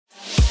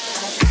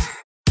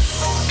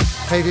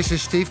Hey, this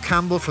is Steve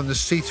Campbell from the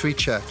C3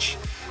 Church.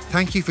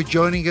 Thank you for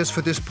joining us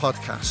for this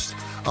podcast.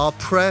 Our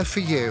prayer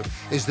for you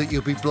is that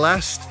you'll be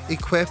blessed,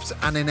 equipped,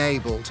 and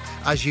enabled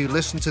as you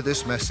listen to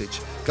this message.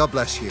 God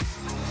bless you.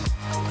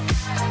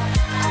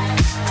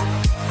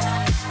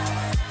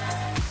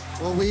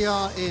 Well, we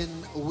are in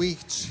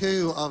week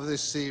 2 of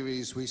this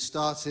series. We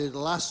started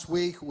last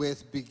week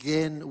with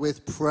Begin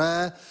with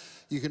Prayer.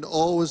 You can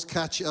always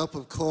catch up,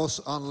 of course,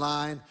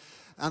 online.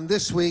 And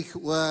this week,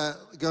 we're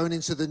going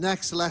into the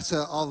next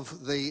letter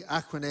of the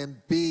acronym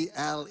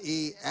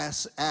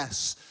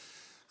B.L.E.S.S.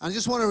 I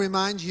just want to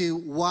remind you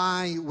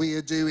why we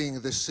are doing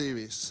this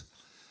series.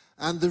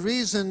 And the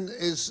reason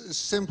is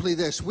simply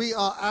this. We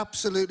are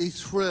absolutely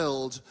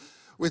thrilled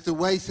with the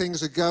way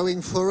things are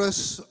going for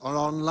us, our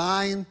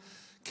online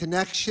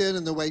connection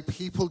and the way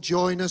people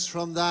join us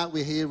from that.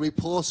 We hear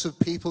reports of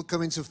people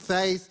coming to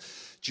faith,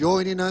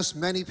 joining us.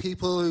 Many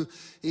people who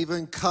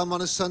even come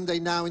on a Sunday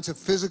now into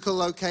physical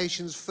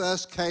locations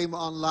first came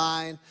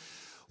online.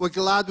 We're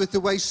glad with the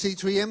way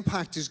C3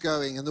 Impact is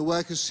going and the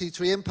work of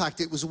C3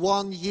 Impact. It was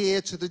 1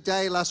 year to the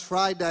day last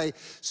Friday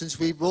since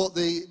we bought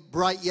the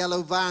bright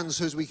yellow vans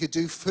so as we could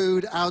do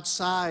food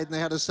outside, and they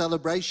had a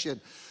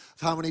celebration of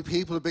how many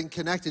people have been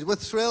connected. We're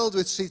thrilled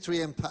with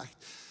C3 Impact.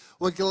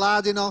 We're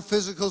glad in our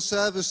physical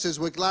services.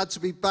 We're glad to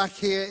be back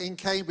here in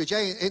Cambridge.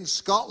 In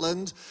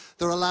Scotland,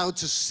 they're allowed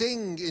to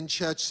sing in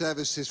church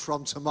services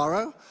from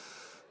tomorrow.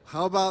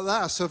 How about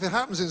that? So if it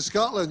happens in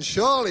Scotland,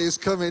 surely it's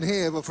coming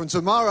here. But from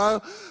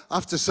tomorrow,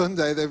 after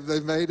Sunday,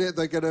 they've made it.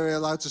 They're going to be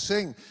allowed to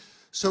sing.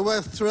 So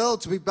we're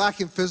thrilled to be back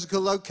in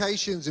physical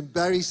locations in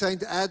Bury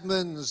St.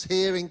 Edmunds,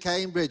 here in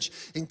Cambridge,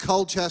 in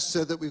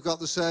Colchester, that we've got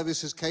the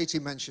services Katie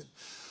mentioned.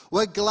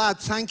 We're glad,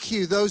 thank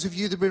you, those of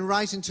you that have been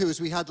writing to us.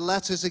 We had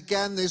letters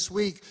again this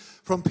week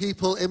from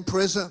people in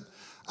prison.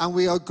 And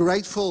we are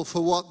grateful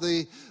for what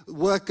the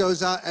work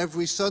goes out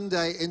every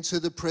Sunday into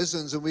the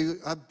prisons. And we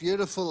have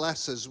beautiful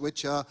letters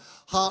which are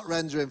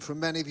heart-rendering from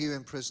many of you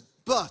in prison.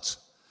 But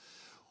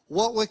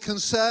what we're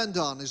concerned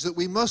on is that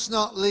we must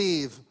not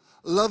leave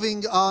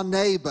loving our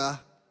neighbor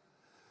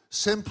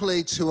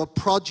simply to a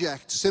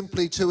project,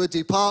 simply to a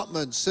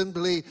department,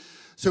 simply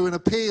to an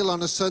appeal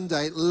on a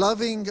Sunday.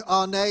 Loving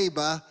our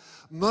neighbor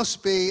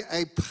must be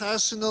a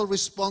personal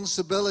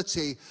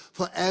responsibility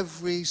for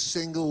every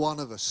single one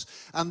of us.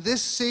 And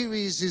this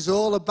series is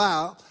all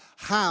about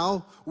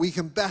how we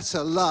can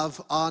better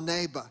love our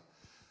neighbor.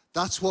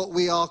 That's what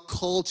we are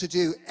called to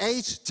do.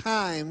 8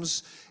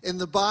 times in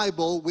the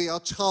Bible, we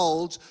are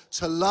told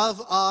to love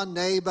our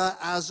neighbor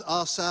as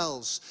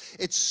ourselves.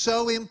 It's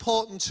so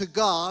important to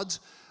God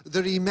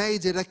that he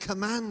made it a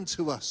command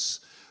to us.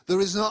 There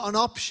is not an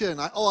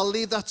option. I'll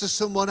leave that to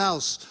someone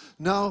else.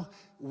 No,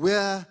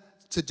 we're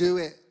to do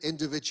it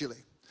individually.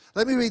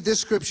 Let me read this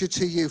scripture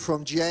to you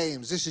from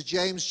James. This is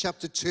James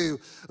chapter 2,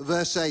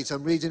 verse 8.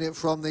 I'm reading it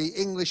from the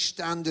English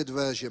Standard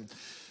Version.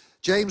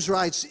 James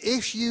writes,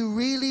 "If you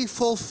really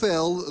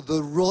fulfill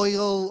the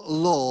royal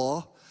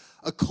law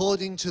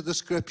according to the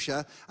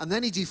scripture," and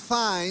then he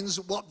defines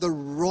what the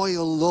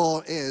royal law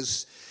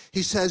is.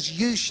 He says,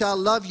 "You shall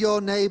love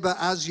your neighbor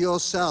as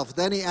yourself."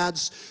 Then he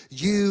adds,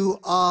 "You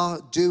are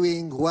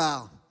doing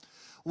well."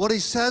 What he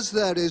says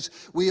there is,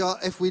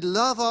 if we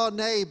love our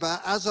neighbor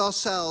as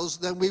ourselves,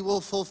 then we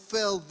will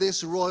fulfill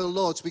this royal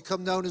law. It's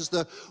become known as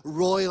the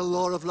royal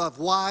law of love.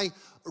 Why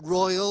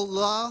royal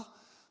law?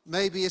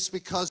 Maybe it's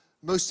because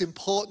the most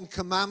important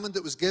commandment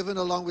that was given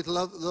along with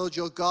love the Lord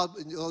your God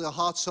in all your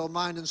heart, soul,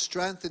 mind, and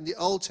strength in the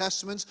Old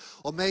Testament.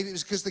 Or maybe it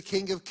was because the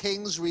King of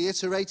Kings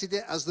reiterated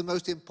it as the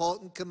most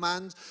important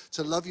command,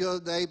 to love your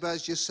neighbor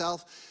as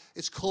yourself.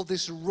 It's called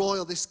this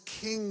royal, this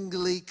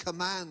kingly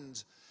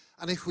command.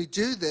 And if we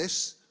do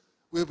this,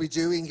 we'll be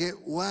doing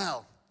it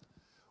well.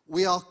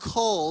 We are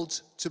called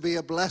to be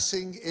a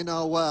blessing in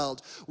our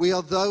world. We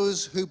are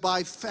those who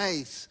by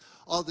faith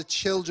are the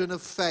children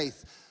of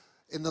faith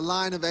in the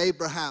line of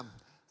Abraham.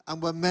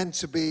 And we're meant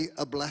to be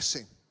a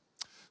blessing.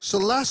 So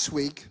last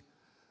week,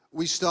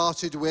 we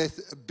started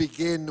with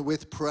Begin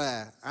with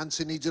Prayer.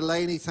 Anthony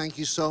Delaney, thank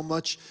you so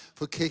much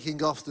for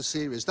kicking off the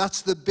series.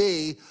 That's the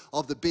B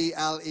of the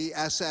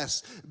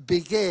B.L.E.S.S.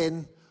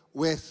 Begin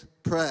with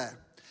Prayer.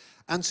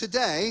 And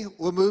today,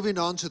 we're moving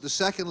on to the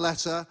second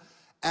letter,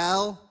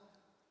 L,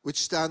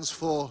 which stands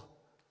for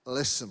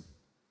listen.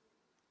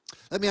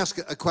 Let me ask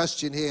a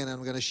question here, and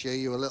I'm going to show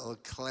you a little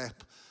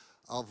clip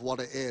of what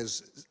it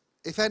is.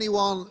 If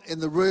anyone in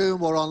the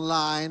room or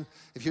online,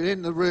 if you're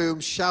in the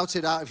room, shout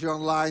it out. If you're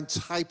online,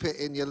 type it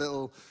in your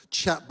little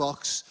chat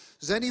box.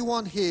 Does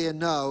anyone here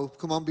know,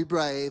 come on, be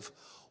brave,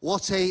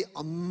 what a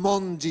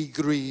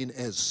mondegreen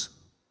is?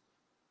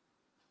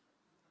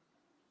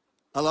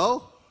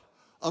 Hello?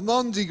 A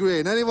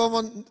mondegreen. Anyone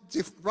want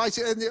to write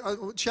it in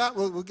the chat?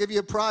 We'll give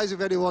you a prize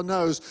if anyone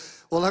knows.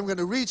 Well, I'm going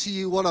to read to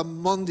you what a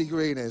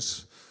mondegreen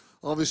is.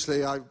 Obviously,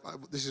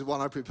 this is one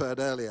I prepared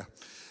earlier.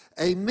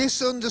 A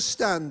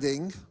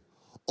misunderstanding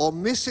or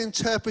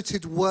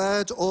misinterpreted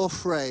word or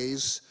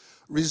phrase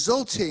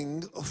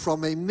resulting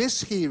from a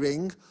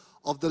mishearing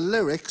of the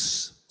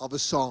lyrics of a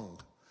song.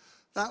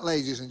 That,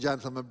 ladies and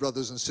gentlemen,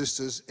 brothers and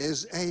sisters,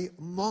 is a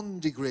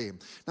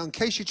mondegreen. Now, in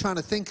case you're trying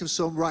to think of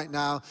some right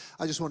now,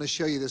 I just want to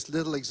show you this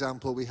little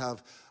example. We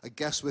have a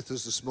guest with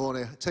us this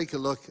morning. Take a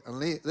look and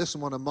listen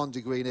what a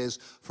mondegreen is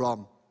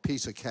from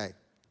Peter Kay.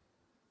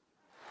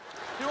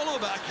 You know all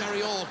about a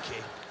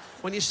karaoke?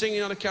 When you're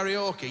singing on a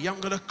karaoke, you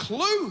haven't got a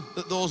clue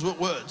that those were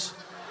words.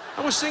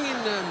 I was singing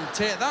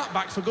Take That,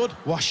 Back for Good.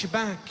 Wash your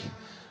back,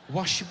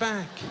 wash your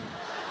back,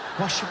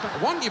 wash your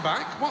back. Want your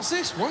back? What's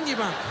this? Want your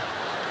back?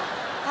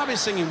 I've been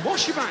singing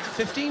Wash Your Back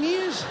 15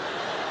 years.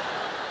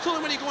 It's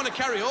only when you go on a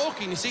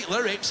karaoke and you see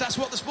lyrics, that's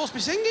what they're supposed to be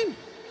singing.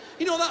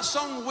 You know that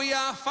song, We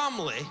Are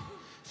Family?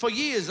 For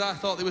years I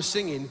thought they were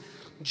singing,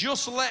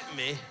 Just Let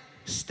Me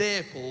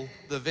Staple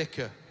the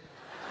Vicar.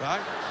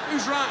 Right?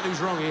 Who's right and who's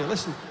wrong here?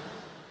 Listen.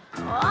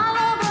 All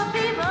of the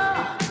people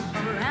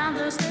around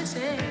us, they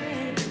say,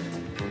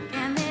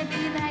 can they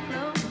be that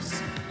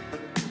close?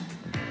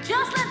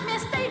 Just let me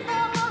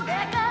staple the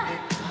vicar.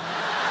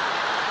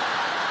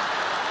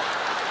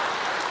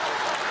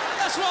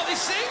 That's what they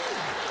sing.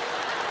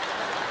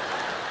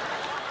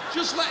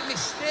 Just let me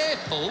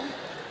staple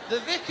the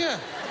vicar.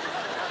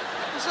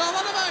 What's all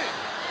that about?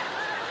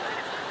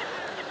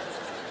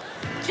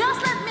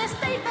 Just let me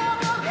staple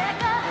the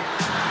vicar.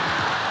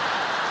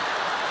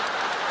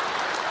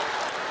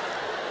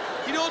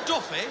 You know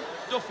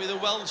Duffy, the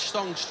Welsh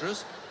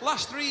songstress.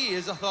 Last 3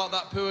 years I thought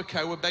that poor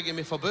cow were begging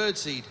me for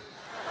birdseed.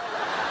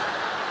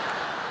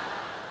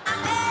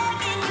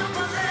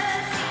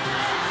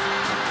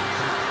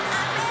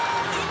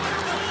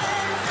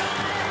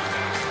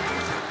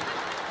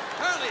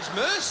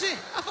 Mercy.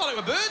 I thought it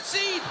was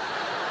birdseed.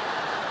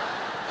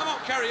 I'm on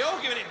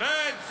karaoke with it.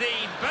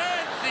 Birdseed,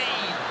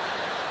 birdseed.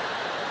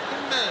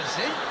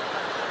 Mercy.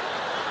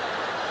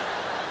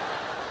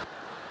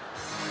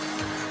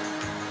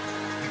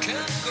 You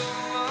can't go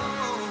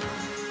on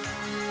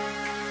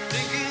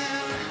thinking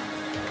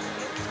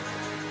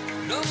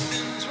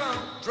nothing's wrong.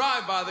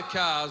 Drive by the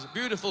Cars,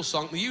 beautiful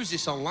song. They used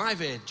this on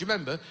Live Aid. Do you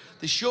remember?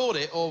 They showed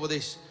it over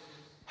this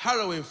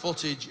harrowing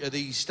footage of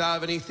these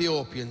starving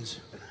Ethiopians.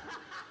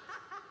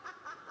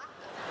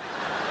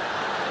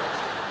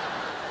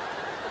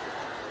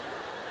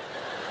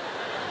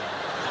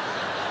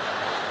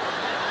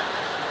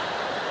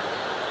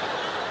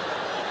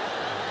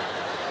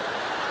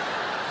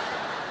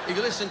 If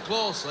you listen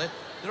closely,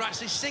 they're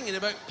actually singing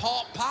about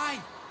pork pie.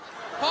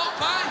 Pork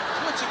pie,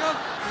 swear to God.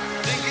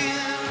 Thinking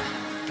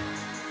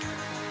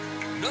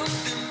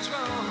nothing's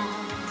wrong.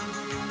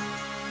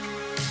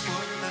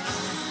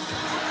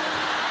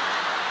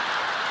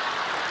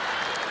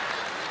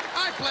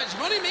 I pledge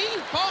money, me,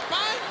 pork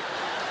pie.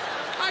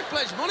 I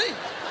pledge money.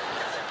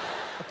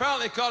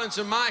 Apparently, according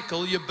to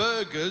Michael, your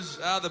burgers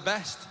are the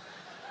best.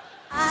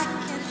 I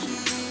can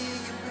hear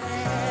your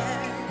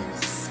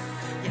prayers,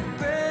 your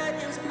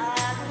burdens I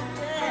will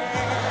bear.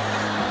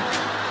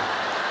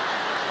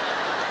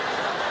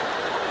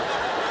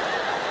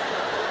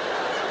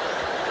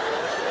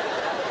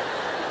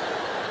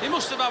 He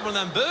must have had one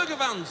of them burger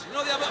vans. You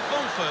know they have at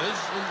Fun Fairs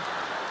and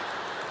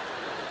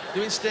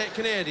doing steak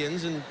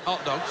Canadians and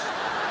hot dogs.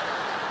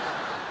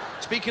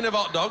 Speaking of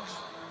hot dogs,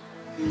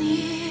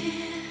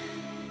 Near,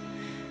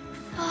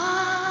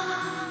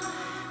 far,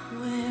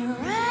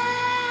 wherever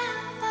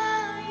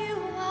you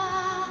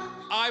are,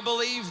 I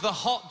believe the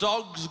hot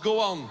dogs go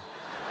on.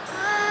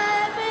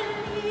 I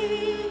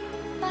believe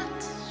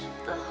that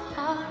the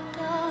hot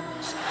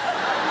dogs.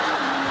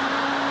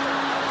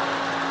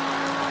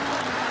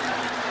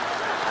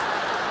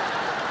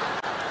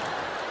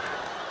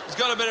 There's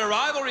got a bit of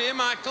rivalry here,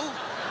 Michael.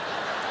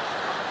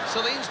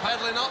 Celine's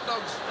peddling hot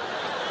dogs.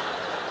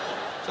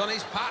 It's on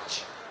his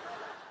patch.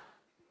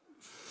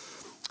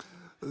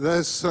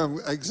 There's some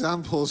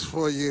examples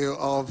for you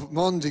of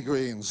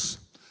mondegreens.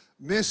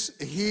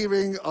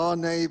 Mishearing our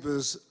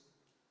neighbours,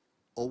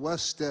 or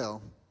worse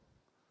still,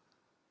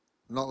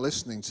 not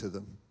listening to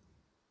them,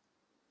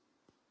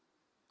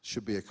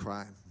 should be a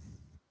crime.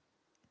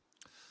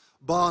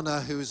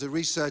 Barna, who is a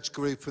research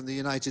group from the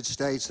United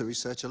States that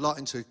research a lot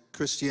into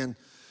Christian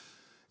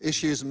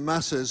issues and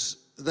matters,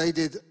 they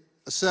did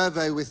a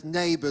survey with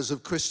neighbours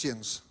of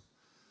Christians.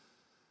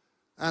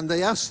 And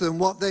they asked them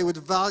what they would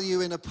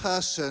value in a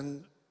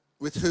person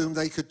with whom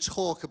they could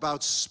talk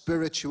about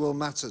spiritual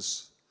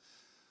matters.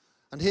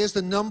 And here's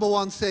the number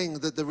one thing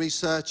that the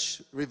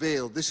research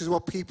revealed. This is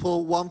what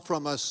people want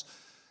from us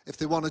if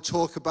they want to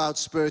talk about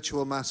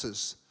spiritual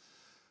matters.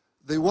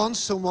 They want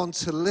someone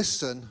to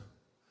listen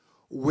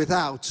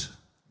without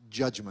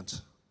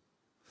judgment.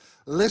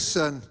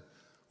 Listen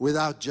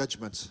without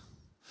judgment.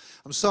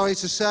 I'm sorry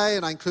to say,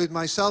 and I include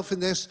myself in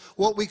this,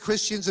 what we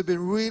Christians have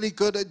been really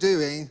good at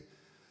doing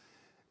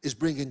is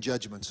bringing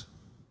judgment.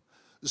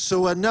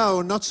 So we're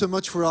known not so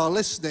much for our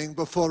listening,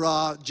 but for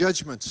our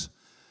judgment.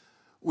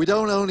 We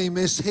don't only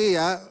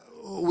mishear,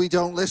 we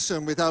don't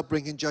listen without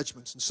bringing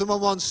judgment. And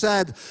someone once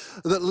said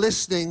that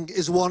listening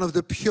is one of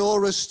the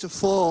purest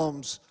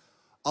forms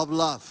of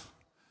love.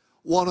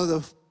 One of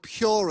the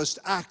purest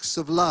acts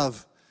of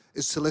love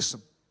is to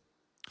listen.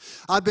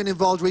 I've been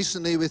involved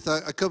recently with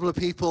a couple of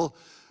people,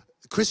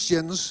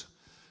 Christians,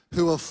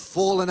 who have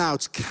fallen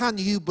out. Can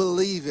you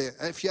believe it?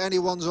 If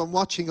anyone's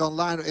watching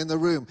online or in the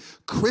room,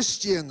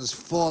 Christians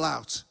fall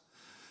out.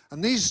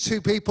 And these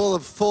two people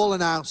have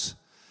fallen out.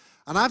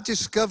 And I've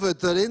discovered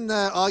that in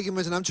their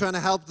argument, and I'm trying to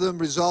help them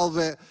resolve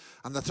it,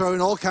 and they're throwing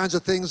all kinds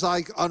of things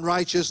like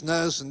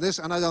unrighteousness and this,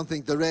 and I don't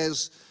think there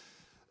is.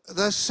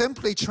 They're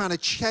simply trying to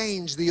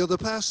change the other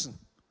person.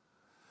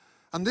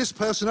 And this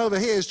person over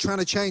here is trying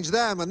to change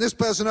them, and this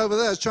person over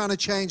there is trying to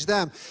change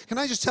them. Can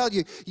I just tell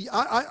you,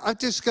 I've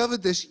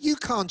discovered this. You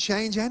can't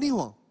change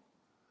anyone.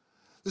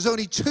 There's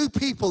only two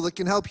people that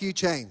can help you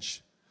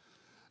change.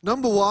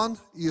 Number one,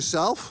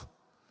 yourself.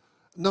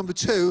 Number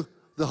two,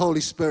 the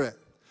Holy Spirit.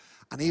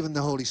 And even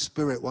the Holy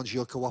Spirit wants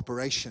your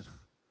cooperation.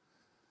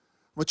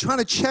 We're trying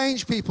to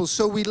change people,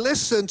 so we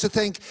listen to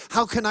think,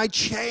 how can I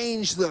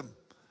change them?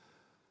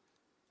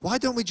 Why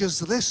don't we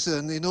just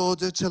listen in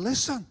order to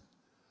listen,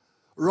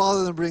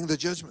 rather than bring the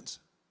judgment?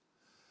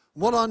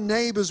 What our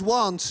neighbors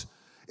want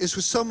is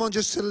for someone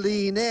just to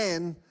lean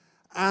in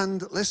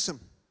and listen.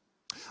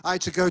 I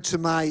had to go to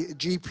my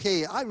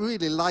GP. I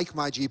really like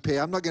my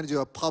GP. I'm not going to do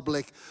a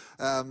public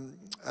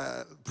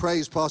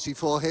praise party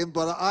for him,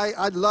 but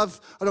I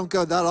don't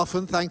go that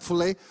often,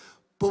 thankfully.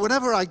 But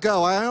whenever I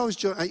go,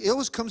 he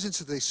always comes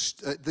into the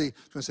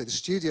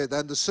studio,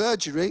 then the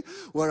surgery,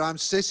 where I'm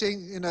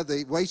sitting,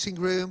 the waiting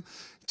room,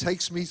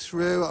 takes me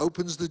through,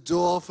 opens the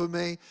door for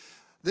me.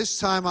 This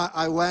time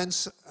I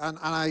went and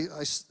I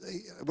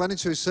went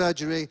into his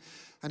surgery,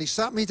 and he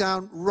sat me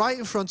down right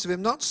in front of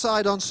him, not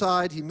side on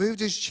side. He moved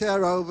his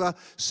chair over,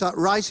 sat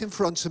right in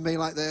front of me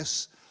like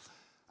this,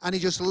 and he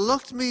just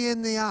looked me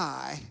in the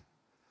eye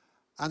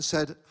and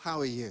said, "How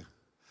are you?"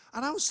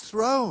 And I was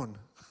thrown.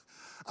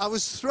 I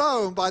was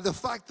thrown by the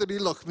fact that he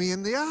looked me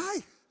in the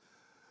eye.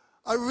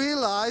 I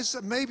realized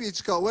that maybe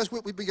it's got worse.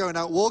 We've been going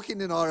out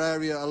walking in our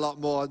area a lot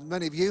more, and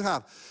many of you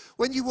have.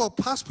 When you walk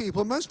past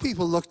people, most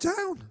people look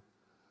down.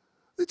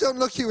 They don't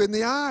look you in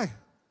the eye.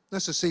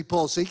 Unless I see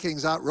Paul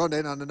Seeking's out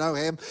running, and I know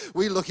him.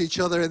 We look each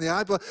other in the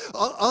eye. But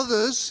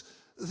others,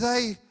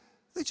 they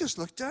just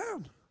look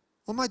down.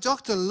 Well, my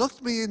doctor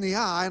looked me in the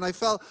eye, and I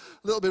felt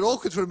a little bit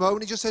awkward for a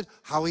moment. He just said,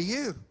 "How are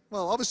you?"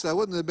 Well, obviously, I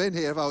wouldn't have been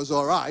here if I was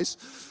all right.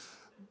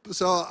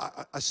 So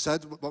I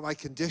said what my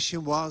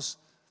condition was.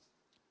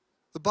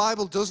 The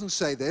Bible doesn't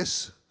say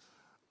this,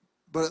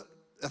 but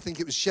I think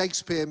it was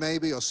Shakespeare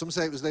maybe, or some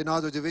say it was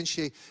Leonardo da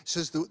Vinci. It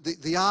says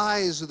the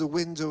eyes are the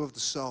window of the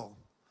soul.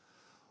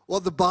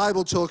 What the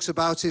Bible talks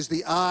about is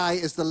the eye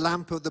is the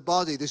lamp of the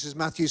body. This is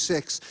Matthew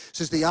 6. It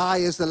says the eye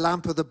is the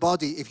lamp of the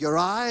body. If your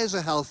eyes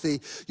are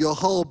healthy, your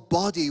whole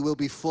body will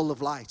be full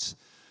of light.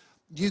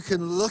 You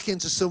can look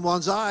into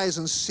someone's eyes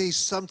and see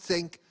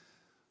something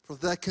of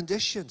their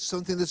condition,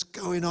 something that's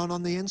going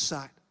on the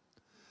inside.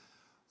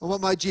 And what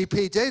my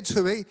GP did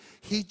to me,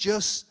 he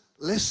just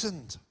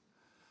listened.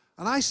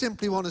 And I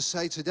simply want to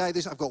say today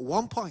this, I've got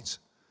one point.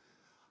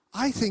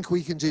 I think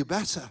we can do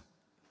better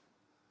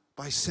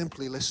by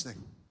simply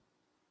listening.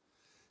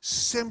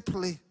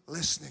 Simply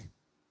listening.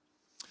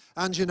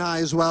 Angie and I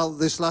as well,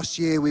 this last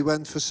year, we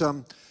went for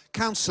some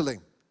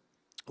counseling.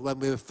 When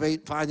we were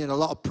finding a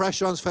lot of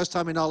pressure on us, first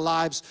time in our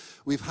lives,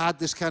 we've had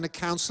this kind of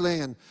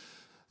counseling, and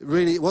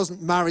really, it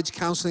wasn't marriage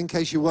counseling, in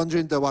case you're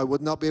wondering, though I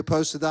would not be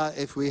opposed to that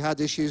if we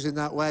had issues in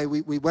that way.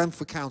 We went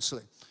for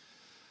counseling.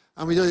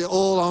 And we did it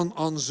all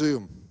on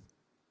Zoom.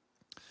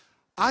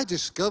 I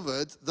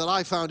discovered that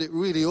I found it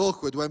really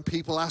awkward when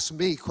people asked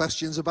me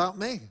questions about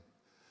me.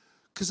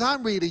 Because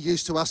I'm really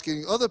used to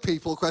asking other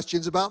people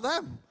questions about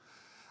them.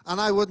 And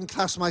I wouldn't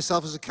class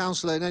myself as a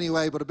counselor in any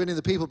way, but I've been in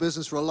the people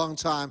business for a long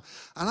time.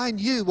 And I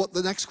knew what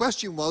the next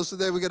question was that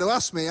they were going to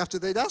ask me after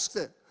they'd asked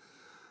it.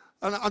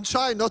 And I'm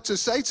trying not to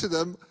say to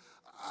them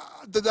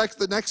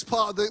the next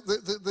part of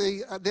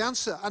the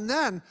answer. And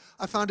then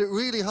I found it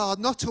really hard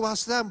not to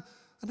ask them,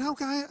 and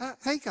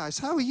hey guys,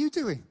 how are you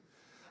doing?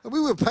 And we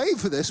were paying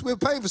for this. We were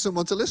paying for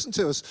someone to listen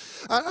to us.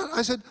 And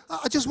I said,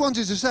 I just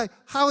wanted to say,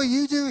 how are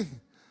you doing?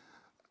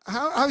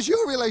 How's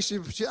your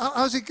relationship?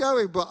 How's it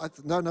going?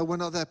 But no, we're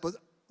not there. But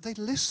they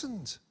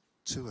listened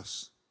to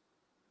us.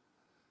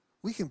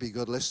 We can be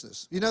good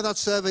listeners. You know that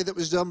survey that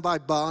was done by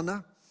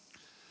Barna?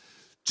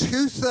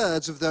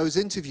 2/3 of those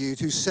interviewed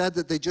who said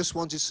that they just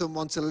wanted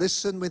someone to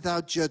listen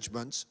without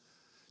judgment,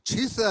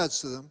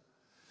 2/3 of them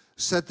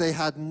said they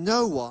had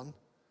no one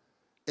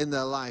in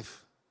their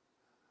life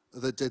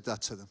that did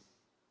that to them.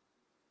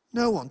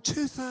 No one,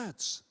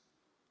 2/3.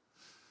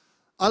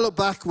 I look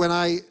back when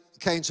I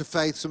came to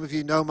faith. Some of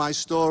you know my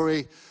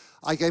story.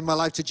 I gave my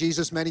life to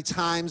Jesus many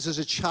times as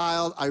a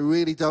child. I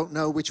really don't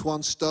know which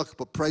one stuck,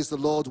 but praise the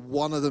Lord,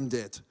 one of them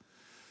did.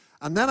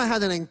 And then I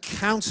had an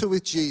encounter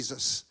with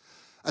Jesus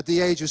at the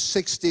age of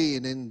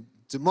 16 in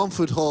De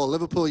Montfort Hall,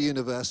 Liverpool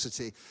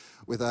University,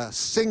 with a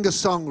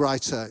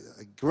singer-songwriter,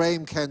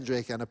 Graham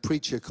Kendrick, and a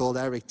preacher called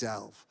Eric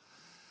Delve.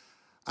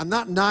 And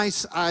that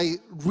night, I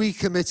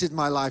recommitted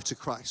my life to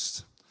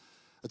Christ.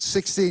 At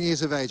 16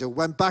 years of age, I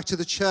went back to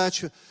the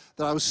church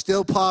that I was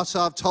still part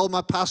of, told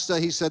my pastor,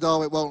 he said,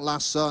 "Oh, it won't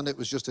last, son." It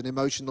was just an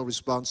emotional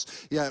response.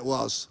 Yeah, it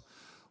was.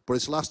 but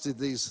it's lasted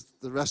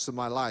the rest of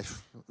my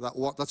life.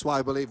 That's why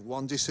I believe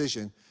one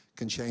decision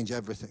can change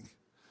everything.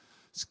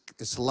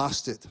 It's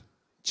lasted,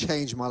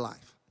 changed my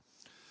life.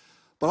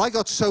 But I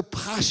got so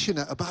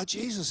passionate about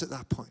Jesus at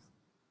that point,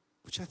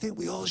 which I think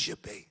we all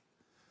should be.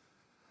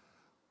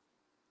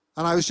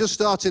 And I was just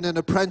starting an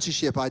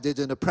apprenticeship. I did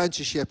an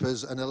apprenticeship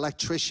as an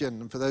electrician.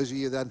 And for those of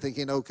you then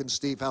thinking, oh, can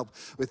Steve help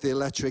with the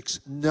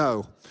electrics?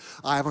 No,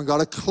 I haven't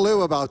got a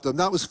clue about them.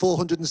 That was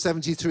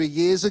 473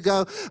 years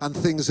ago, and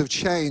things have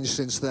changed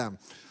since then.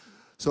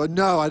 So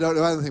no, I don't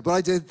know anything. But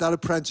I did that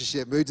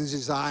apprenticeship, moved into the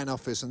design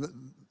office, and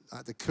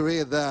had a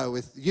career there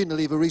with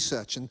Unilever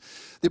Research. And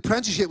the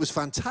apprenticeship was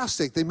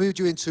fantastic. They moved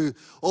you into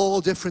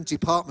all different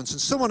departments. And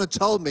someone had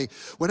told me,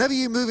 whenever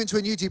you move into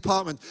a new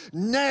department,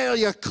 nail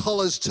your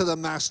colors to the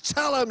mast.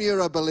 Tell them you're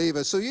a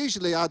believer. So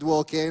usually I'd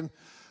walk in,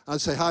 I'd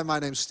say, hi, my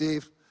name's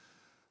Steve.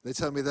 They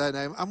tell me their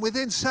name. And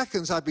within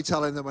seconds, I'd be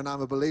telling them when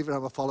I'm a believer,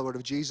 I'm a follower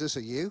of Jesus.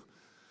 Are you?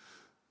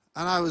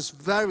 And I was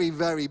very,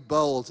 very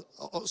bold.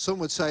 Some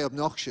would say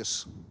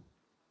obnoxious.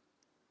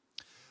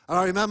 And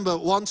I remember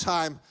one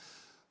time,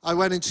 I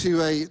went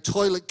into a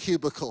toilet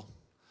cubicle,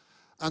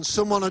 and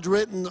someone had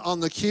written on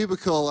the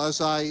cubicle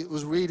as I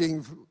was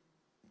reading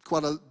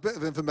quite a bit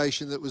of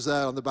information that was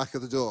there on the back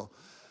of the door.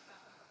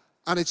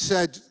 And it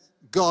said,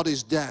 God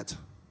is dead.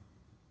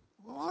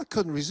 Well, I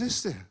couldn't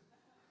resist it.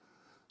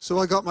 So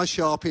I got my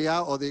Sharpie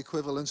out, or the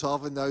equivalent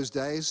of in those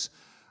days,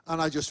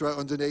 and I just wrote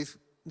underneath,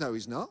 no,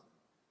 he's not.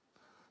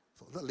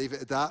 Thought, I'll leave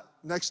it at that.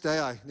 Next day,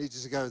 I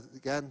needed to go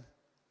again.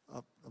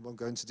 I won't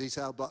go into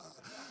detail, but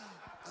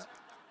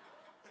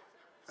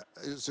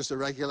it was just a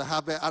regular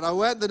habit. And I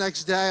went the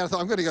next day, and I thought,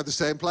 I'm going to go to the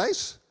same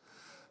place.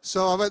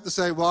 So I went to the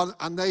same one,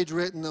 and they'd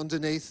written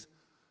underneath,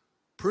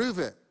 prove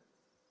it.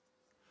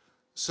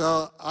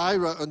 So I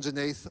wrote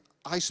underneath,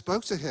 I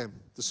spoke to him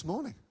this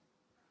morning.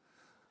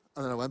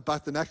 And then I went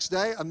back the next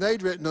day, and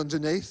they'd written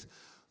underneath,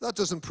 that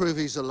doesn't prove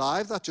he's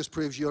alive, that just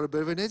proves you're a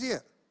bit of an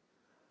idiot.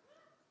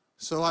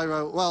 So I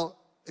wrote, well,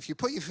 if you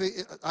put your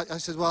feet, I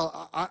said,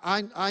 well,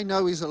 I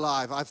know he's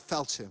alive, I've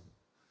felt him.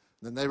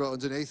 And then they wrote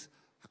underneath,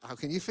 how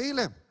can you feel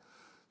him?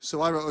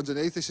 So I wrote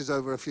underneath, this is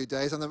over a few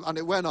days, and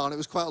it went on. It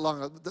was quite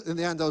long. In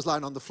the end, I was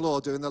lying on the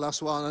floor doing the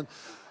last one, and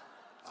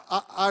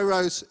I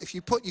wrote,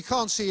 you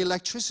can't see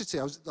electricity.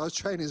 I was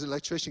training as an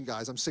electrician,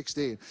 guys. I'm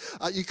 16.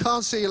 You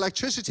can't see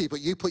electricity,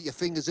 but you put your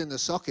fingers in the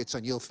sockets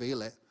and you'll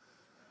feel it.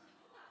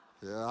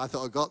 Yeah, I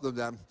thought I got them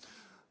then.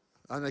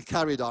 And I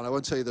carried on. I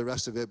won't tell you the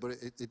rest of it, but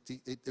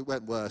it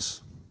went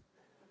worse.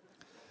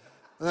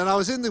 And then I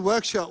was in the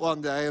workshop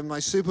one day, and my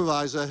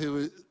supervisor,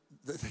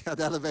 they had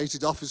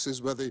elevated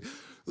offices where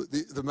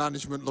the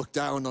management looked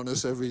down on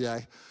us every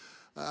day.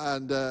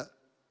 And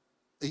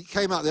he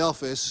came out of the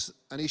office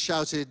and he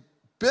shouted,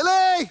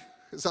 Billy!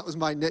 Because that was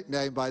my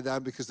nickname by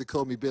then, because they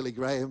called me Billy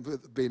Graham,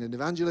 being an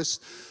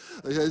evangelist.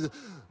 He said,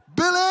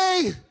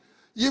 Billy!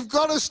 You've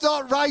got to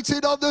start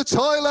writing on the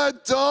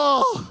toilet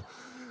door!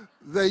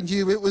 They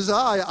knew it was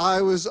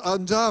I was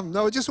undone.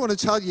 No, I just want to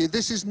tell you,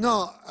 this is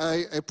not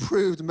a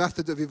approved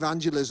method of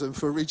evangelism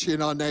for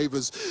reaching our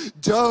neighbors.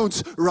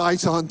 Don't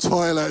write on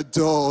toilet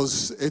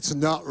doors. It's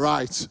not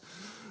right.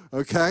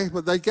 Okay?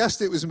 But they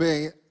guessed it was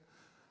me.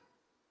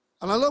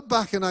 And I look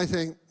back and I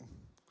think,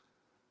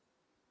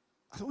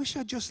 I wish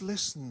I'd just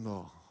listened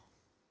more.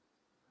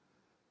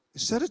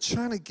 Instead of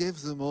trying to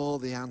give them all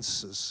the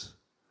answers,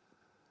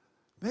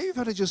 maybe if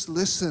I'd have just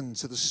listened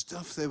to the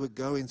stuff they were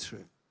going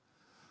through.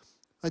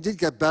 I did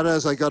get better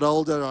as I got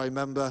older. I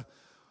remember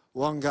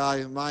one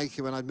guy, Mike,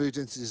 when I moved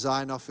into the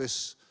design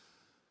office,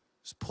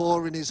 was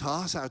pouring his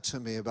heart out to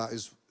me about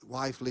his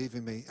wife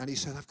leaving me. And he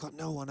said, I've got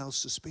no one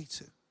else to speak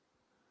to.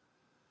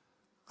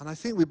 And I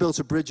think we built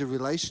a bridge of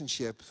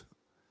relationship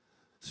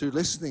through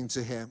listening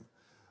to him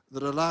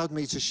that allowed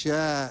me to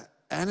share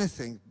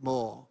anything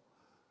more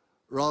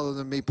rather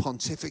than me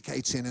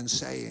pontificating and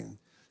saying,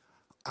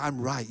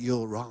 I'm right,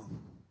 you're wrong.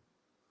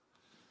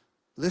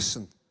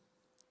 Listen.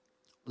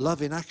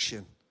 Love in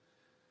action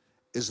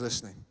is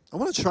listening. I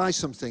want to try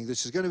something.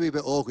 This is going to be a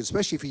bit awkward,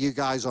 especially for you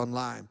guys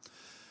online.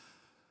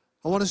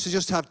 I want us to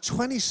just have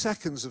 20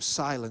 seconds of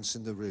silence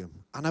in the room.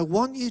 And I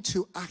want you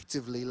to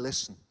actively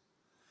listen.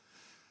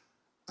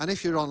 And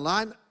if you're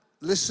online,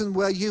 listen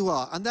where you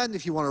are. And then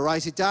if you want to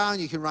write it down,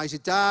 you can write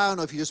it down.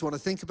 Or if you just want to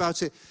think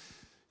about it,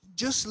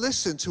 just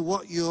listen to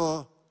what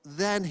you're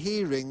then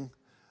hearing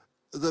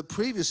that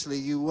previously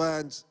you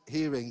weren't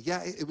hearing.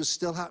 Yeah, it was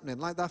still happening.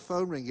 Like that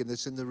phone ringing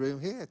that's in the room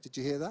here. Did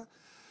you hear that?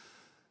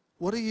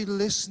 What are you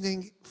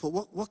listening for?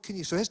 What can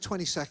you... So here's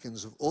 20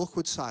 seconds of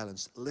awkward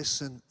silence.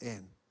 Listen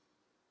in.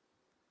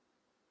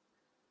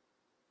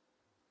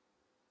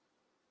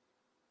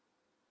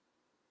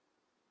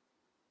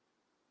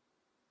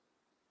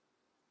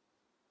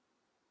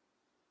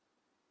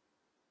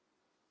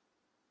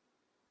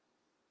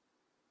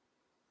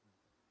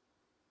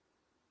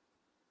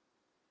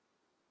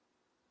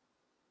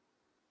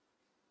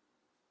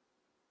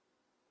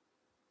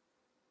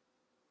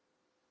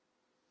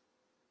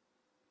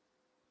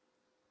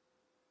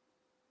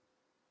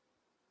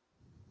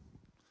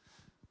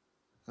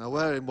 Now,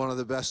 we're in one of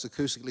the best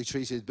acoustically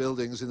treated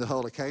buildings in the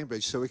whole of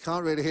Cambridge, so we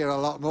can't really hear a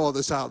lot more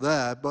that's out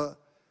there, but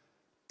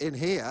in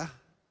here,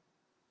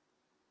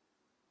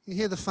 you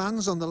hear the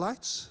fans on the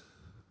lights.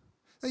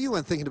 Now, you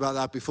weren't thinking about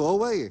that before,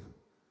 were you?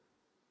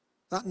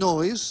 That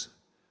noise,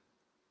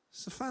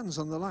 it's the fans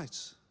on the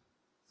lights.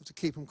 You have to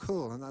keep them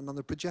cool, and on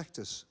the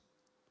projectors.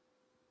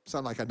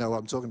 Sound like I know what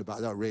I'm talking about.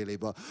 I don't really,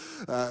 but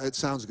it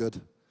sounds good.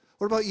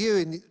 What about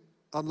you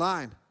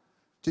online?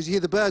 Did you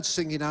hear the birds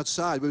singing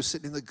outside? We were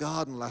sitting in the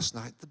garden last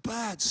night. The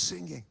birds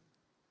singing.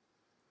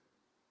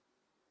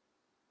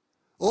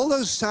 All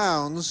those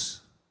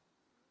sounds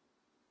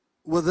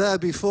were there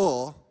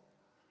before,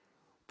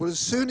 but as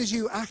soon as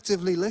you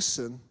actively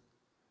listen,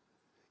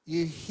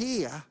 you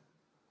hear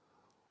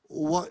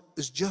what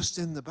is just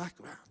in the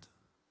background.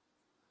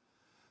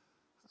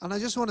 And I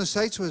just want to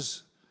say to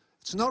us,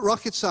 it's not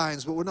rocket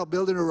science, but we're not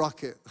building a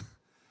rocket.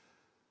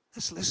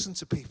 Let's listen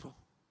to people.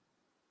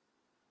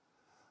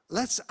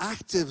 Let's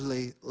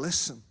actively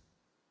listen.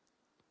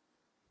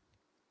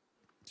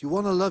 If you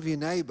want to love your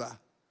neighbor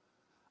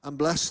and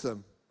bless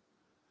them,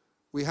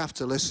 we have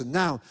to listen.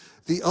 Now,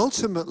 the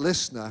ultimate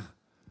listener,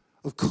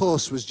 of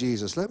course, was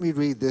Jesus. Let me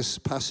read this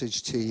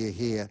passage to you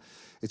here.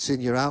 It's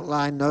in your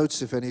outline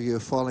notes if any of you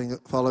are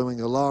following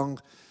along.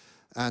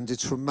 And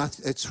it's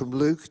from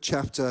Luke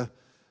chapter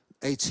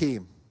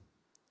 18,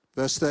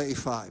 verse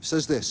 35. It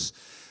says this: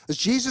 As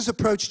Jesus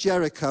approached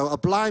Jericho, a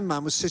blind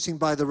man was sitting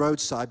by the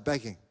roadside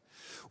begging.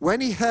 When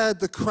he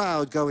heard the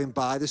crowd going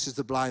by, this is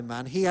the blind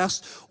man, he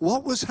asked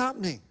what was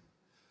happening.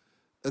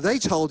 They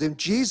told him,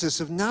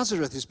 Jesus of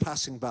Nazareth is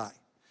passing by.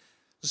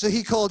 So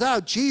he called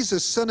out,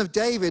 Jesus, son of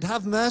David,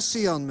 have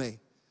mercy on me.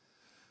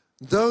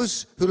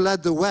 Those who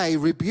led the way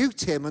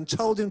rebuked him and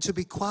told him to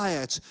be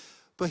quiet.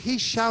 But he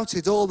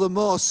shouted all the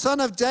more, Son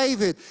of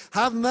David,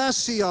 have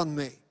mercy on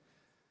me.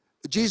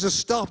 Jesus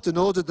stopped and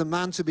ordered the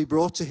man to be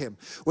brought to him.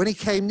 When he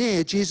came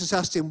near, Jesus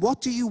asked him, what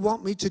do you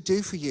want me to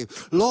do for you?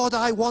 Lord,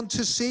 I want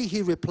to see,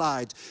 he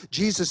replied.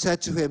 Jesus said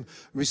to him,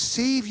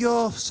 receive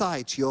your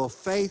sight. Your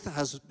faith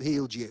has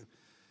healed you.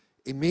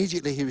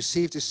 Immediately he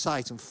received his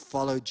sight and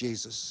followed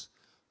Jesus,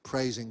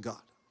 praising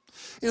God.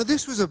 You know,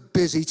 this was a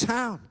busy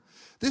town.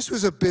 This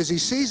was a busy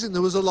season.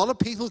 There was a lot of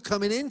people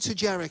coming into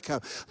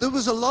Jericho. There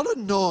was a lot of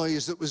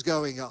noise that was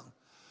going on.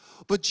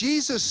 But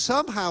Jesus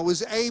somehow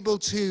was able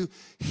to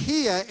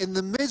hear in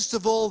the midst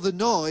of all the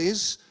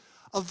noise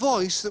a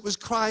voice that was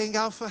crying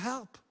out for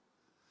help.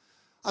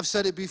 I've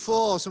said it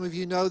before, some of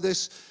you know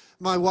this.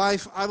 My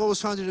wife, I've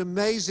always found it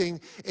amazing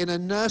in a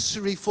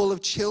nursery full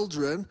of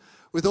children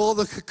with all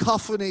the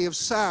cacophony of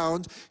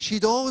sound,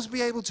 she'd always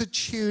be able to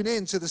tune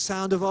in to the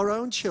sound of our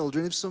own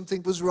children if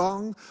something was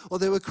wrong or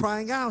they were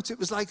crying out. It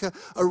was like a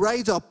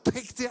radar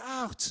picked it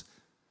out.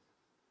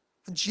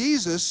 And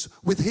Jesus,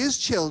 with his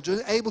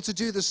children, able to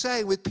do the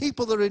same with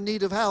people that are in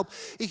need of help.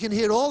 He can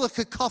hear all the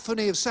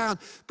cacophony of sound,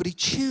 but he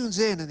tunes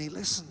in and he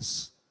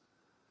listens.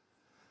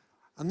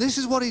 And this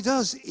is what he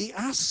does. He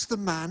asks the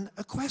man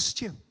a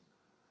question.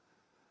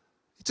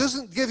 He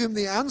doesn't give him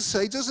the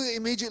answer. He doesn't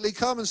immediately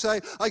come and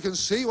say, I can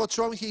see what's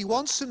wrong. He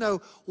wants to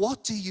know,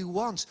 what do you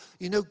want?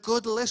 You know,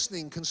 good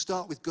listening can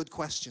start with good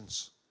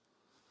questions.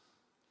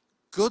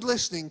 Good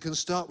listening can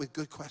start with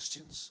good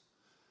questions.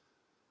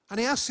 And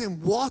he asks him,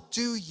 what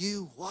do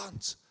you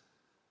want?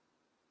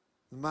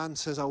 The man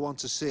says, I want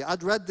to see.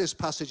 I'd read this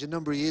passage a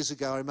number of years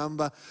ago. I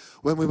remember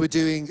when we were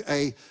doing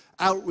a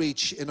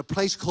outreach in a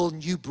place called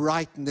New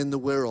Brighton in the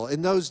Wirral.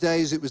 In those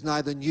days, it was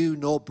neither new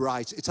nor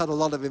bright. It's had a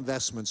lot of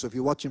investment. So if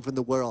you're watching from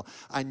the Wirral,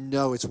 I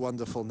know it's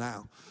wonderful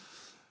now.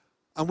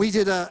 And we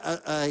did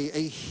a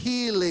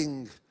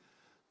healing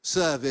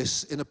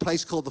service in a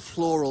place called the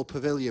Floral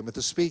Pavilion with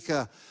a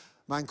speaker,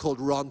 a man called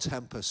Ron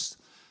Tempest.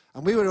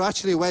 And we were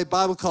actually away at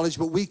Bible college,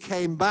 but we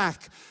came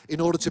back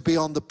in order to be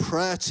on the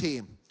prayer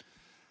team.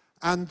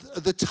 And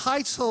the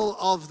title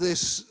of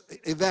this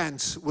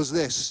event was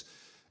this: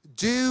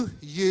 Do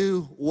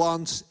you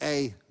want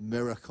a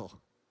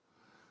miracle?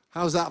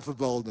 How's that for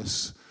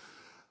boldness?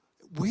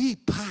 We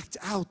packed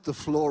out the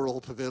Floral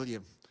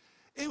Pavilion.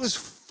 It was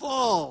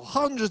full.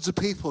 Hundreds of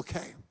people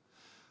came.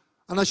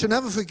 And I shall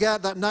never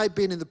forget that night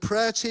being in the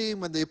prayer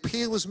team when the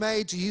appeal was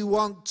made, do you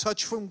want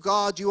touch from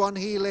God? Do you want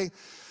healing?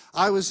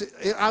 I was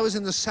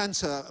in the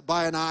center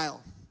by an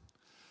aisle.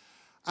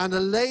 And a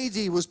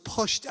lady was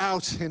pushed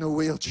out in a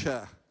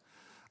wheelchair.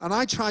 And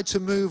I tried to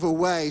move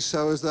away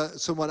so as that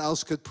someone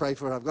else could pray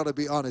for her. I've got to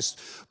be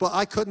honest. But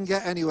I couldn't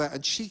get anywhere.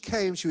 And she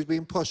came, she was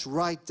being pushed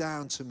right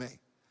down to me.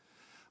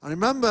 I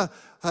remember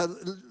her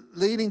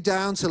leaning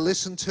down to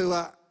listen to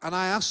her. And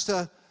I asked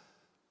her,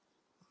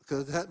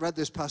 because I read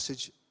this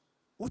passage,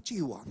 what do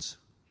you want?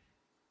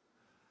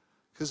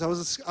 Because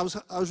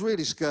I was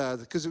really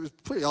scared because it was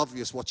pretty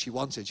obvious what she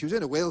wanted. She was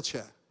in a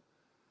wheelchair.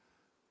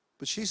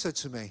 But she said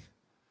to me,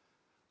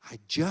 I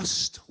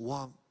just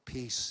want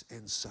peace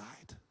inside.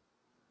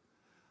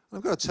 And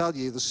I've got to tell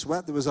you, the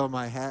sweat that was on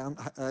my head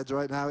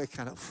right now, it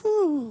kind of,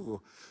 whoo.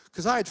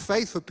 Because I had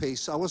faith for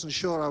peace. I wasn't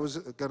sure I was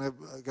going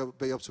to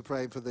be up to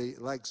praying for the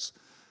legs.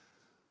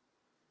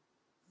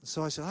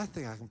 So I said, I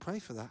think I can pray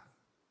for that.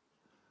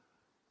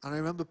 And I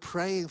remember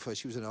praying for her.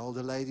 She was an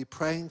older lady,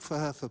 praying for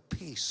her for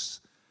peace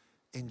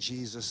in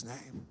Jesus'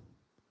 name.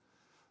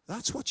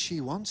 That's what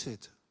she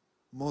wanted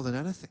more than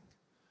anything.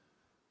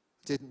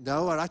 Didn't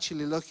know her,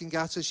 actually looking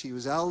at her. She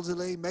was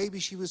elderly. Maybe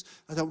she was,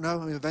 I don't know,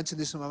 I'm inventing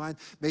this in my mind.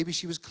 Maybe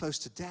she was close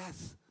to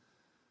death.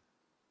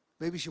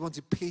 Maybe she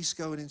wanted peace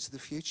going into the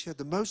future.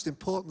 The most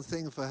important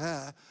thing for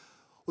her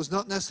was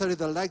not necessarily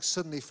the legs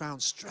suddenly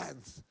found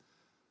strength,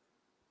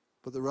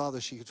 but that rather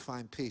she could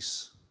find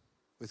peace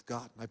with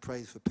God. And I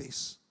prayed for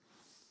peace.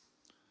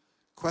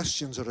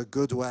 Questions are a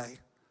good way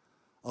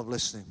of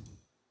listening.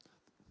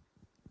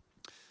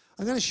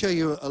 I'm going to show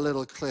you a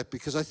little clip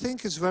because I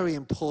think it's very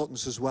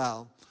important as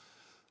well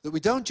that we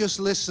don't just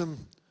listen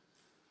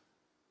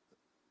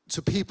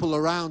to people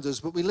around us,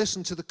 but we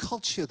listen to the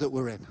culture that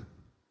we're in.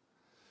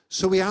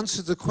 So we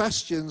answer the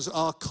questions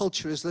our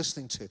culture is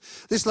listening to.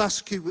 This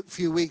last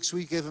few weeks,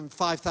 we've given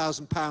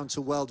 £5,000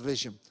 to World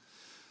Vision.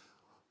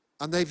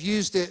 And they've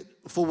used it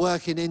for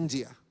work in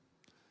India.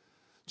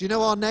 Do you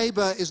know our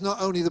neighbor is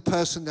not only the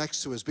person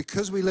next to us?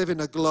 Because we live in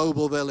a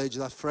global village,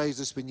 that phrase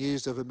that's been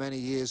used over many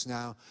years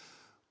now,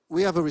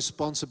 we have a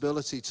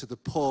responsibility to the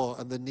poor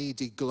and the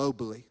needy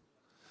globally.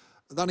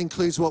 That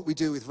includes what we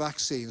do with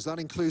vaccines. That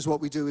includes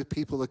what we do with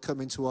people that come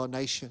into our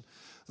nation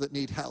that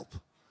need help.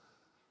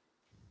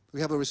 We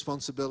have a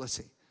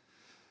responsibility.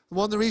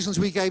 One of the reasons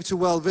we gave to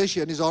World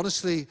Vision is,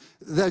 honestly,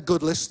 they're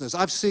good listeners.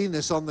 I've seen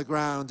this on the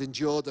ground in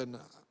Jordan.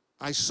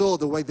 I saw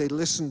the way they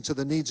listened to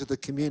the needs of the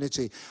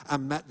community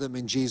and met them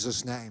in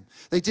Jesus' name.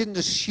 They didn't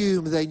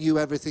assume they knew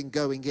everything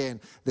going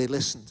in. They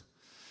listened.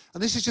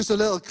 And this is just a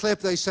little clip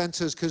they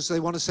sent us because they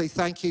want to say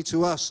thank you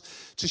to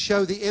us to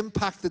show the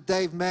impact that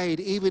they've made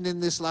even in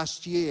this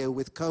last year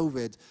with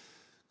COVID,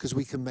 because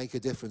we can make a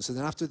difference. And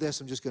then after this,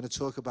 I'm just going to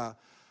talk about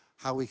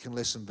how we can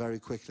listen very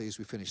quickly as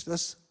we finish.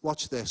 Let's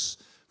watch this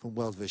from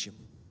World Vision.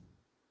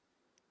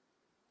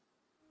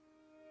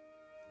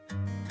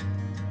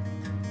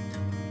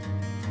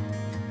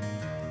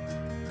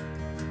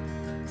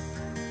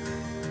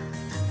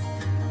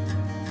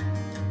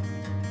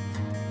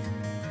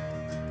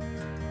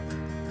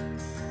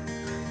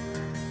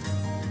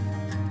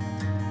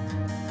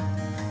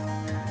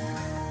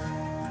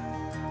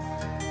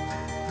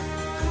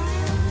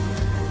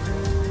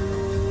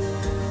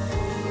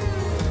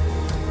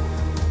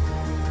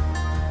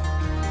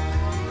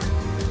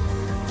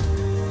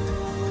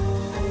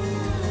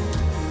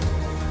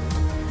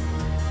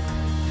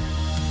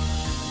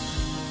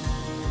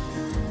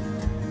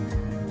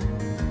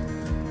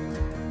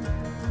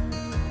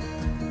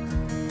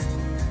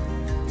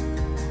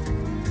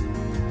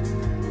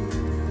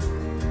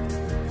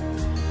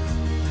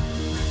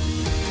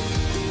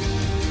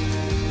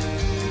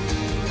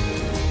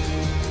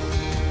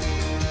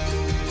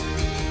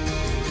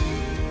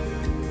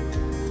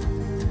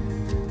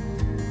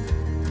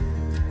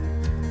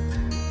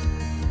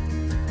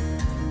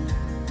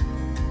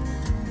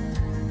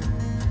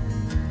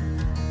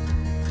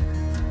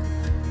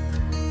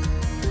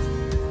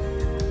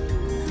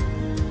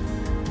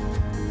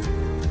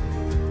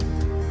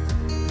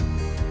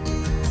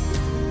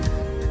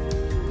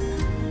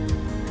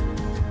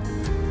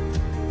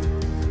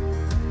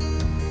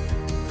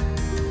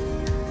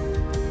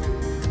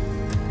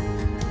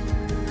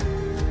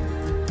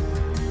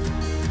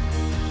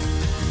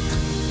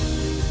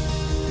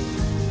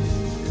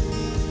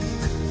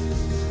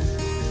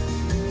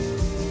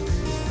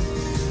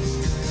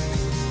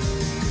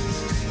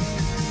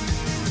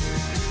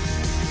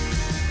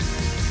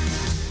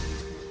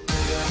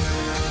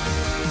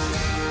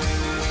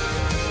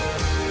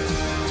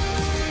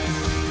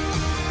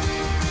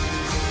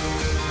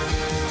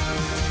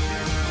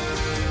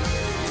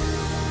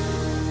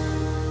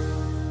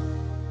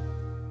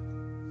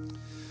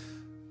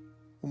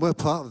 We're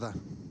part of that.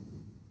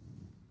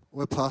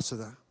 We're part of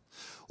that.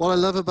 What I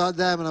love about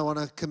them, and I want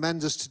to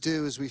commend us to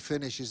do as we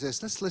finish, is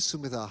this. Let's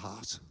listen with our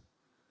heart.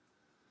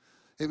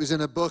 It was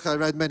in a book I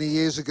read many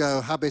years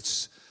ago,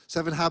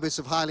 7 Habits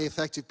of Highly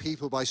Effective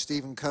People by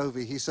Stephen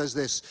Covey. He says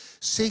this: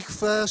 seek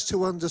first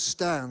to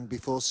understand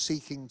before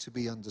seeking to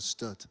be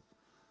understood.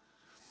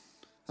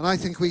 And I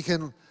think we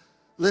can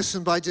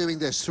listen by doing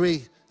this.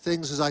 3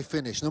 things as I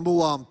finish. Number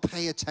 1,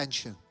 pay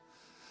attention.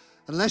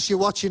 Unless you're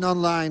watching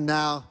online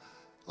now,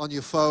 on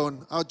your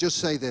phone, I'll just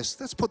say this: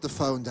 let's put the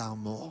phone down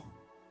more.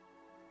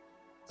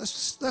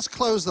 Let's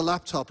close the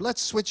laptop.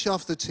 Let's switch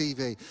off the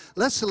TV.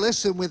 Let's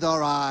listen with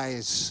our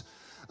eyes.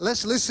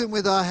 Let's listen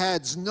with our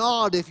heads.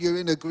 Nod if you're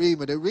in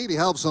agreement. It really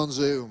helps on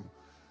Zoom.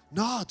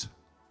 Nod.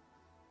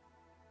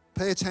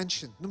 Pay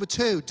attention. Number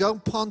 2,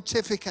 don't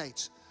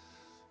pontificate.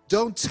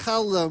 Don't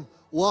tell them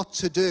what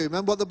to do.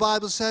 Remember what the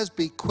Bible says?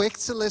 Be quick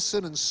to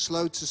listen and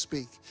slow to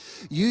speak.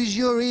 Use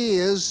your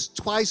ears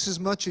twice as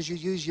much as you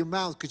use your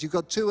mouth, because you've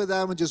got 2 of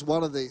them and just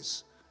 1 of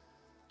these.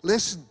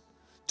 Listen.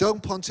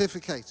 Don't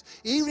pontificate.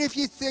 Even if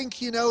you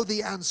think you know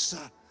the answer,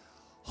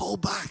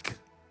 hold back.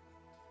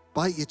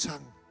 Bite your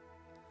tongue.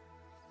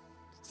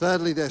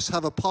 Thirdly, this: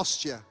 have a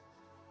posture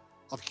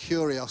of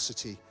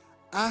curiosity.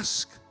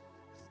 Ask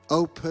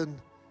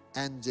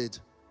open-ended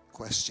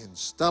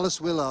questions.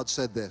 Dallas Willard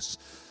said this: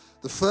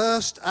 the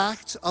first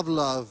act of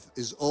love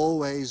is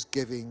always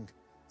giving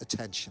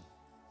attention.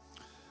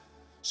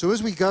 So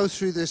as we go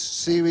through this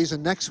series,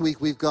 and next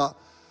week we've got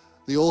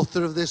the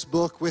author of this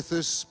book with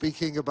us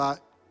speaking about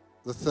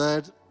the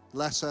third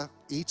letter,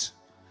 eat.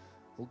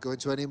 Won't go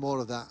into any more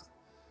of that.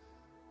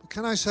 But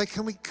can I say,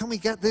 can we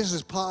get this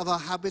as part of our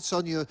habits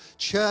on your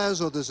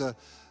chairs, or there's a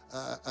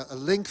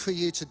link for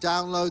you to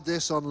download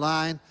this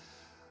online.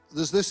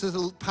 There's this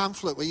little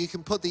pamphlet where you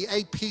can put the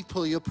 8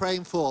 people you're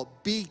praying for.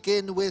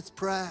 Begin with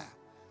prayer.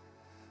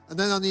 And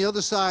then on the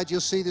other side,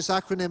 you'll see this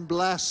acronym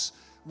B.L.E.S.S,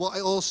 what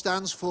it all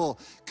stands for.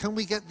 Can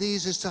we get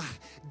these as to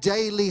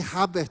daily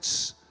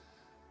habits?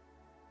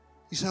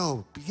 You say,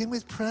 oh, begin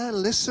with prayer.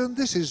 Listen,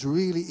 this is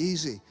really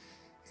easy.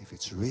 If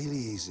it's really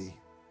easy,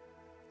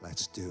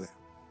 let's do it.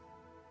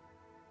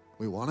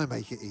 We want to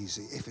make it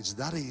easy. If it's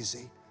that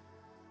easy,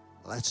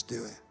 let's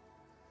do it.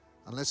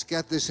 And let's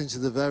get this into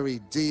the very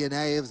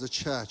DNA of the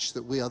church,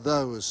 that we are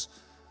those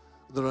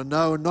that are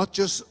known not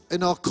just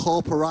in our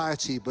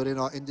corporeity, but in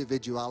our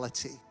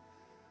individuality,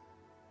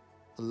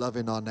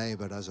 loving our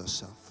neighbor as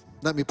ourselves.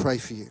 Let me pray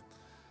for you,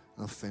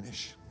 and I'll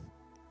finish.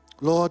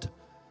 Lord,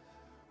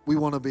 we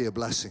want to be a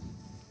blessing.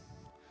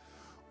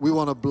 We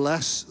want to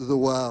bless the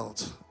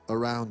world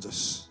around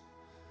us.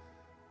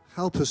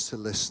 Help us to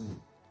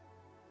listen.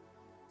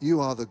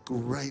 You are the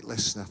great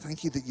listener.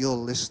 Thank you that you're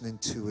listening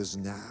to us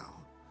now.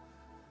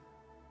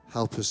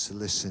 Help us to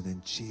listen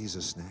in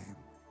Jesus' name.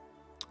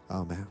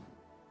 Amen.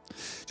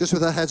 Just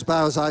with our heads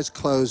bowed, eyes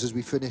closed, as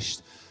we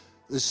finished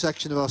this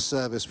section of our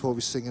service before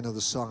we sing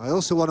another song, I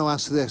also want to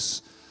ask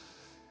this.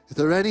 If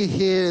there are any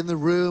here in the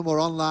room or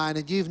online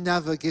and you've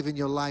never given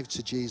your life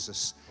to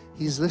Jesus,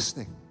 he's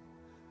listening.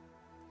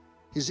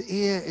 His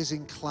ear is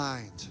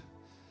inclined.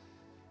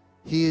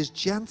 He is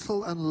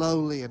gentle and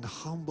lowly and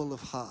humble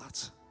of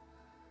heart.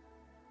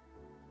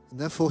 And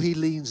therefore he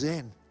leans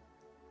in.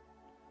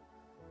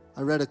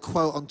 I read a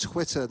quote on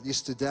Twitter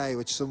yesterday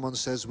which someone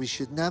says, we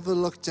should never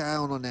look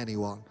down on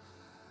anyone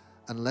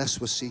unless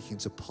we're seeking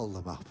to pull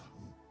them up.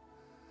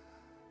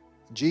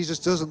 Jesus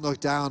doesn't look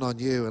down on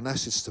you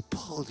unless it's to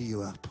pull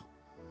you up,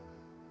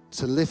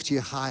 to lift you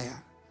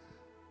higher.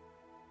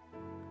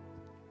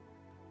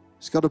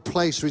 He's got a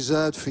place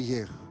reserved for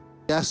you,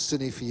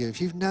 destiny for you. If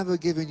you've never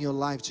given your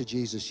life to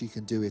Jesus, you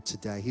can do it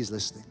today. He's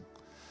listening.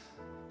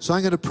 So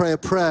I'm going to pray a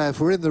prayer. If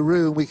we're in the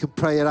room, we can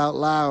pray it out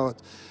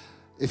loud.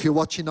 If you're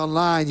watching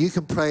online, you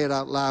can pray it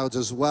out loud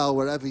as well,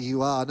 wherever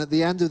you are. And at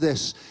the end of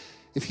this,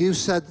 if you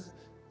said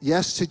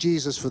yes to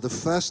Jesus for the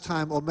first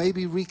time, or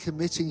maybe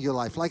recommitting your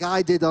life, like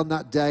I did on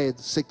that day at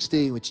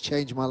 16, which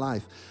changed my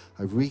life.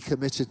 I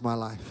recommitted my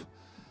life.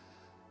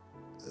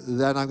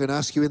 Then I'm going to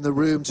ask you in the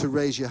room to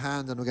raise your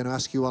hand, and I'm going to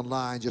ask you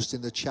online, just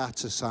in the chat,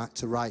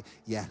 to write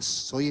yes.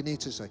 So you need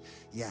to say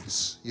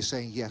yes. You're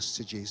saying yes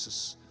to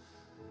Jesus.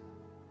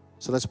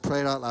 So let's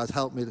pray it out loud.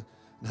 Help me and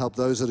help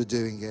those that are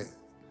doing it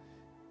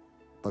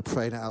by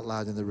praying it out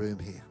loud in the room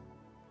here.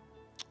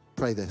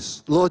 Pray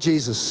this. Lord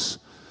Jesus,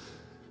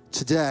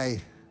 today,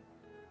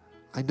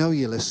 I know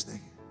you're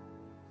listening.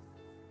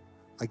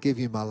 I give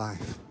you my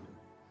life.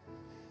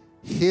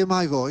 Hear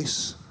my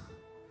voice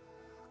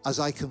as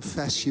I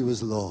confess you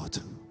as Lord.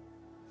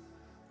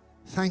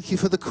 Thank you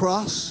for the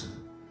cross.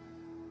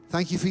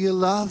 Thank you for your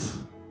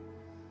love.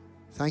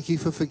 Thank you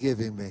for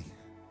forgiving me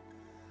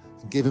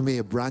and giving me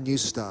a brand new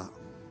start.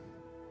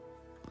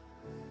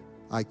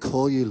 I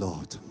call you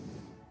Lord.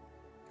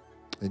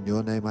 In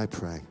your name I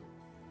pray.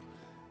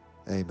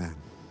 Amen.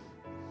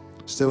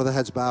 Still with the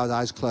heads bowed,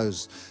 eyes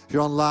closed. If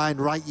you're online,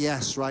 write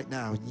yes right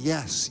now.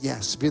 Yes,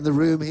 yes. If you're in the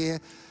room here,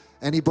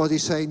 anybody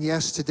saying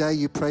yes today,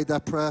 you prayed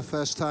that prayer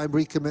first time,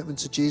 recommitment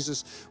to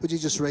Jesus, would you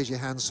just raise your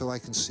hand so I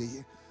can see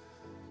you?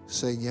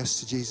 Saying yes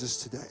to Jesus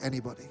today.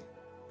 Anybody?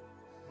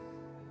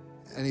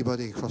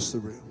 Anybody across the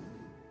room?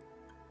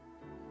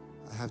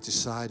 I have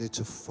decided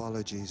to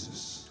follow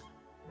Jesus.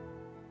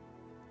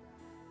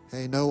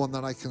 Hey, no one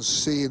that I can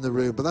see in the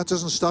room, but that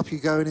doesn't stop you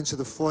going into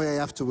the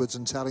foyer afterwards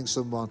and telling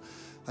someone,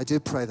 I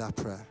did pray that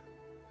prayer.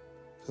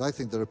 Because I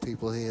think there are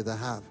people here that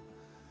have.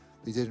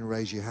 You didn't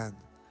raise your hand.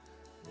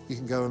 You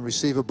can go and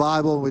receive a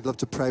Bible, and we'd love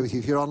to pray with you.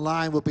 If you're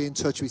online, we'll be in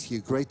touch with you.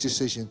 Great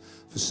decision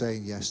for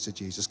saying yes to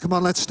Jesus. Come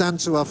on, let's stand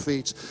to our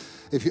feet.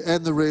 If you're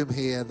in the room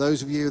here,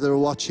 those of you that are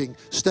watching,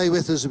 stay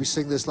with us as we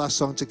sing this last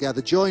song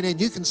together. Join in.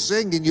 You can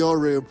sing in your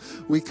room.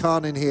 We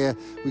can't in here.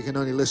 We can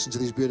only listen to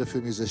these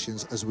beautiful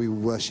musicians as we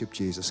worship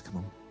Jesus. Come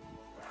on.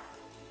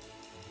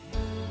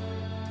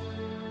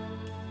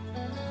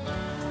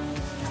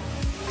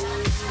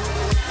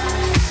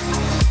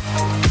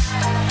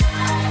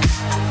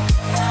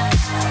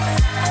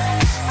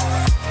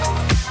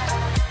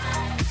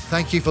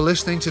 Thank you for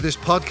listening to this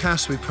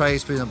podcast. We pray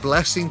it's been a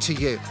blessing to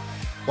you.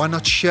 Why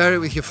not share it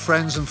with your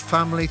friends and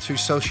family through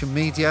social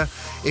media?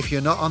 If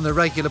you're not on the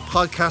regular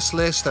podcast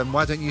list, then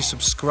why don't you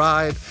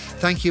subscribe?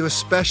 Thank you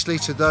especially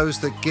to those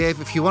that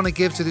give. If you want to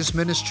give to this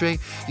ministry,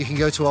 you can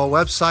go to our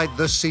website,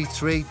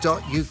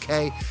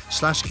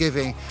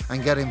 thec3.uk/giving,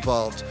 and get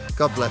involved.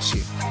 God bless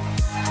you.